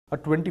A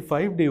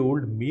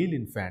 25-day-old male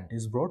infant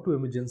is brought to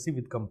emergency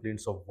with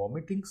complaints of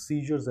vomiting,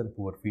 seizures and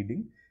poor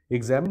feeding.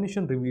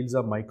 Examination reveals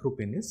a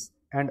micropenis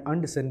and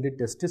undescended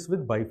testis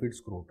with bifid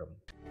scrotum.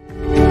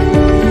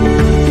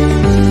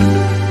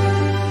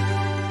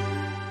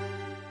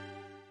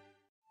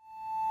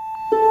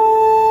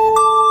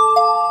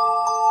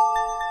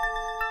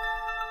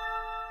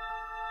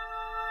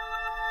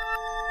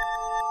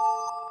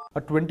 A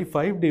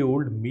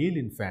 25-day-old male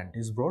infant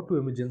is brought to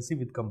emergency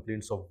with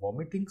complaints of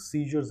vomiting,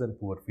 seizures and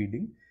poor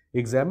feeding.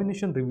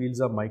 Examination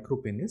reveals a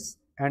micropenis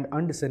and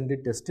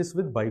undescended testis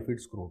with bifid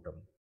scrotum.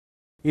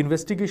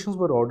 Investigations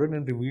were ordered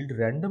and revealed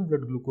random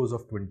blood glucose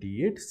of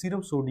 28,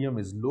 serum sodium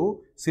is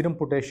low, serum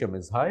potassium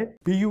is high,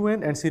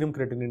 PUN and serum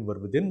creatinine were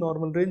within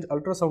normal range.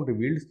 Ultrasound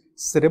revealed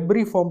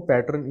cerebriform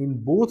pattern in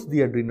both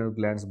the adrenal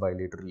glands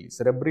bilaterally.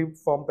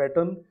 Cerebriform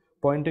pattern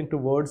pointing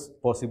towards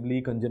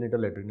possibly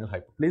congenital adrenal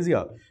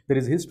hyperplasia. There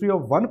is history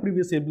of one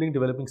previous sibling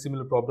developing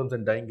similar problems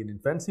and dying in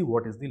infancy.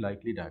 What is the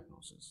likely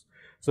diagnosis?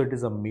 So it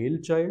is a male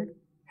child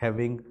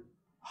having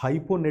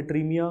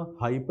hyponatremia,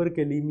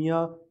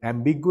 hyperkalemia,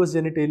 ambiguous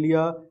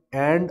genitalia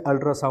and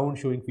ultrasound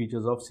showing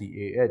features of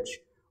CAH.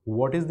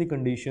 What is the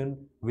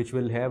condition which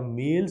will have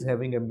males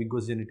having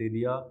ambiguous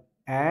genitalia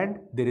and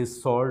there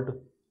is salt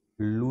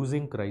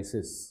losing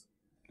crisis?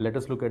 Let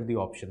us look at the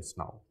options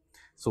now.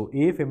 So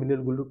A,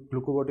 familial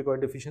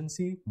glucocorticoid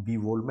deficiency, B,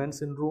 Wolman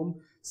syndrome,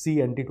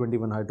 C,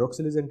 anti-21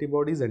 hydroxylase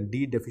antibodies and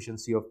D,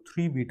 deficiency of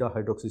 3-beta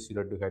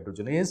hydroxysteroid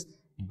dehydrogenase.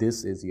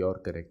 This is your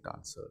correct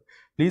answer.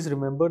 Please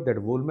remember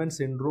that Wolman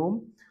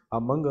syndrome,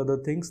 among other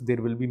things,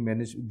 there will be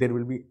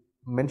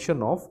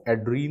mention of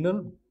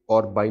adrenal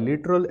or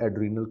bilateral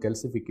adrenal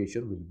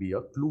calcification will be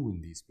a clue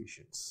in these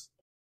patients.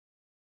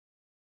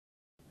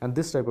 And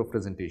this type of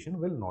presentation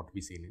will not be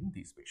seen in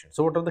these patients.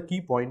 So what are the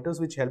key pointers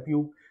which help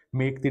you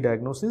make the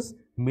diagnosis?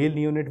 Male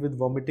neonate with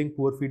vomiting,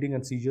 poor feeding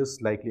and seizures,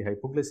 likely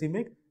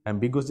hypoglycemic,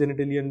 ambiguous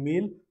genitalia in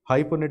male,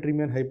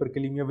 hyponatremia and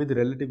hyperkalemia with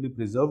relatively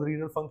preserved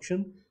renal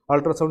function,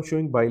 ultrasound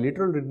showing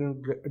bilateral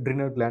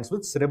adrenal glands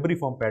with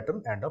cerebriform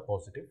pattern and a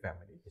positive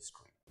family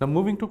history. Now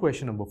moving to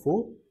question number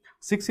 4.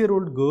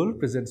 6-year-old girl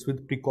presents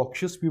with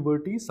precocious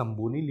puberty, some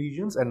bony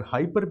lesions and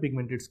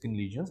hyperpigmented skin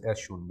lesions as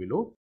shown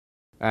below.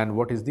 And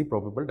what is the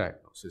probable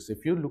diagnosis?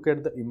 If you look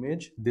at the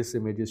image, this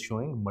image is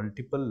showing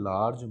multiple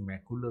large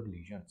macular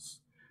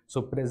lesions.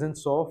 So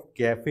presence of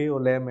café au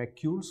lait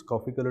macules,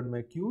 coffee colored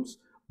macules,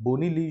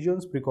 bony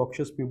lesions,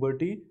 precocious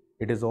puberty,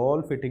 it is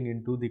all fitting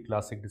into the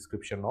classic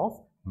description of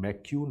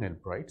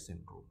McCune-Albright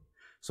syndrome.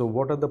 So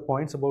what are the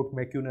points about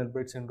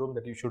McCune-Albright syndrome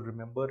that you should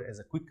remember as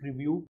a quick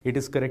review? It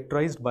is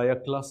characterized by a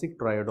classic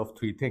triad of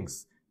 3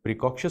 things: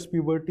 precocious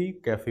puberty,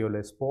 café au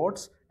lait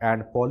spots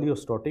and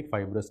polyostotic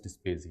fibrous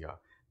dysplasia.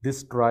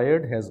 This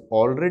triad has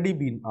already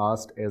been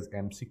asked as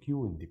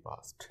MCQ in the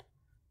past,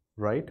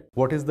 right?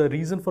 What is the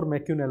reason for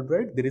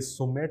McCune-Albright? There is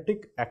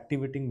somatic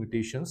activating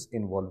mutations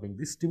involving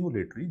the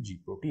stimulatory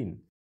G protein.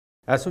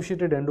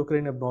 Associated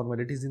endocrine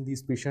abnormalities in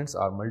these patients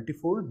are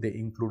multifold. They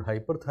include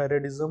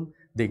hyperthyroidism,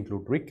 they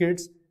include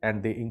rickets,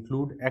 and they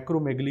include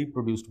acromegaly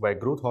produced by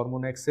growth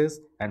hormone excess,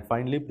 and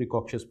finally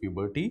precocious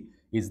puberty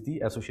is the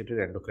associated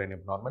endocrine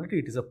abnormality.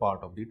 It is a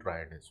part of the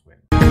triad as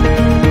well.